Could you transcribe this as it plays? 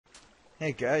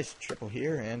Hey guys, Triple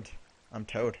here, and I'm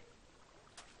Toad.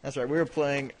 That's right, we were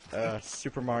playing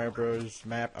Super Mario Bros.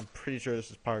 Map. I'm pretty sure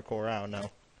this is parkour. I don't know.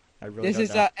 I really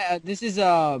don't know. This is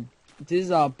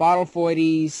Bottle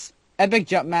 40's Epic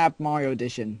Jump Map Mario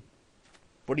Edition.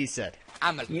 What he said.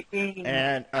 I'm a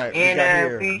And alright, we got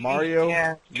here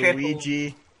Mario,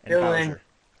 Luigi, and Bowser.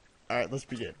 Alright, let's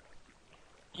begin.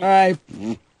 Alright,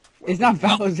 it's not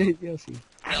Bowser, it's Yoshi.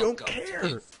 I don't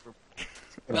care.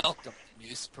 Welcome to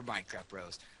New Super Minecraft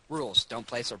Bros. Rules: don't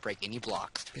place or break any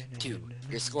blocks. 2.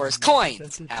 Your score is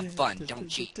coins. Have fun. Don't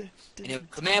cheat. And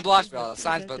command blocks for all the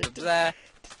signs. Blah blah blah.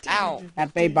 Ow.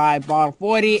 Made by Bottle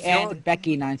 40 and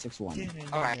Becky 961.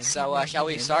 All right. So shall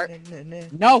we start?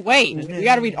 No, wait. We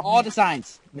gotta read all the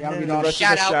signs. We gotta read all.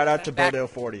 Shout out to Bodale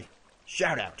 40.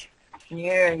 Shout out.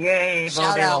 Yeah, yay,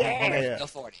 Shout out. Yeah.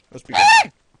 40. Let's begin.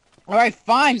 All right,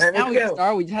 fine. Alright, Now we let's can go.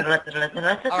 start. We just have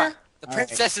to. All right. The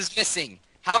princess is missing.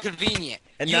 How convenient.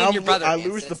 And You now and your brother. I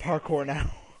lose Princess. the parkour now.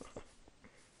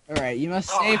 All right, you must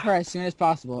save her as soon as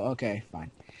possible. Okay, fine.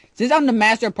 Since I'm the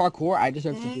master of parkour, I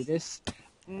deserve to do this.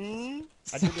 I did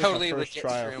this Totally on first legit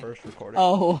try, true. first recording.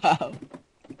 Oh wow.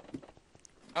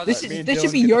 Oh, This me and should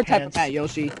Dylan be get your the type of pants. map,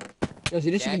 Yoshi.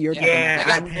 Yoshi, this should be your type Yeah, of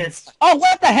map. I'm just. Oh,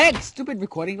 what the heck? Stupid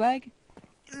recording lag.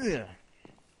 Ugh.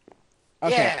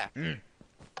 Okay. Yeah.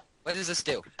 What does this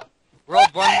do? World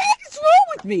What the one. heck is wrong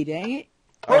with me? Dang it!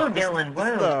 Whoa, this- Dylan, this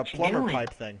is whoa, the what you plumber doing?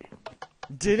 pipe thing.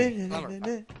 Did it?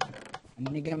 I'm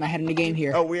gonna get my head in the game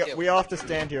here. Oh, we all have to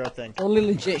stand here, I think. Totally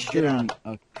legit Get on. stream.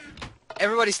 Okay.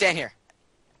 Everybody stand here.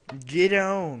 Get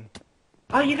on.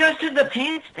 Oh, you guys did the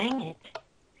pants, dang it.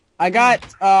 I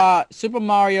got Super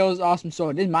Mario's awesome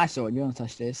sword. This is my sword. You don't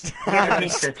touch this. Yeah, I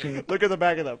think so too. Look at the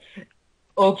back of them.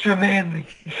 Ultra manly.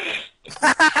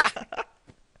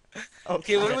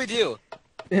 Okay, what do we do?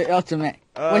 Ultimate.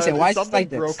 Wait a second, why is it something like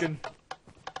this? broken?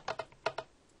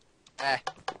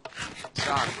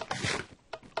 Strong.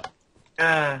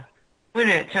 Wait a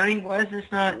minute, Tony, why is this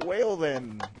not? Well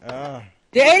then.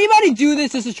 Did anybody do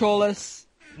this to troll us?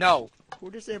 No.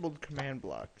 Who disabled command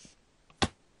blocks?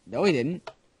 No, he didn't.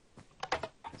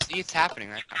 See, it's happening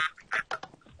right now.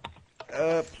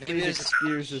 Maybe Please there's-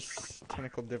 excuse this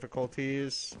technical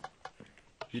difficulties.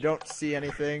 You don't see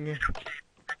anything.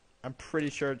 I'm pretty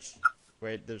sure it's...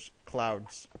 Wait, there's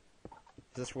clouds.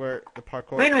 Is this where the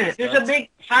parkour Wait a minute, there's a starts? big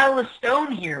pile of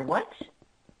stone here, what?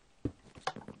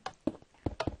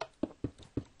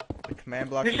 The command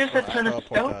block There's is just a supposed ton to of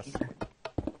teleport stone us.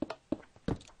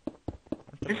 here.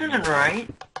 This isn't right.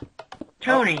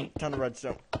 Tony, Ton of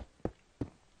redstone.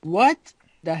 What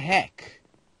the heck?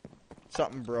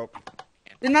 Something broke.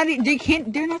 They're not. They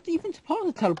can't. They're not even supposed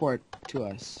to teleport to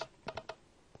us.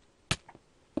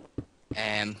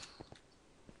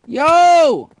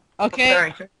 Yo. Okay.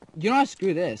 sorry, sir. You know what?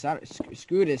 Screw this.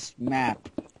 Screw this map.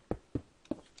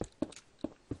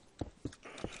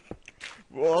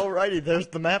 Well, alrighty, there's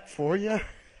the map for you.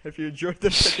 If you enjoyed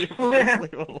this video, please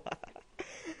leave a like.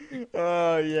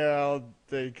 Oh yeah, I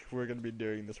think we're gonna be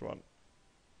doing this one.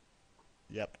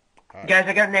 Yep. All right. Guys,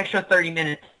 I got an extra 30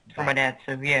 minutes for my dad,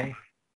 so yeah.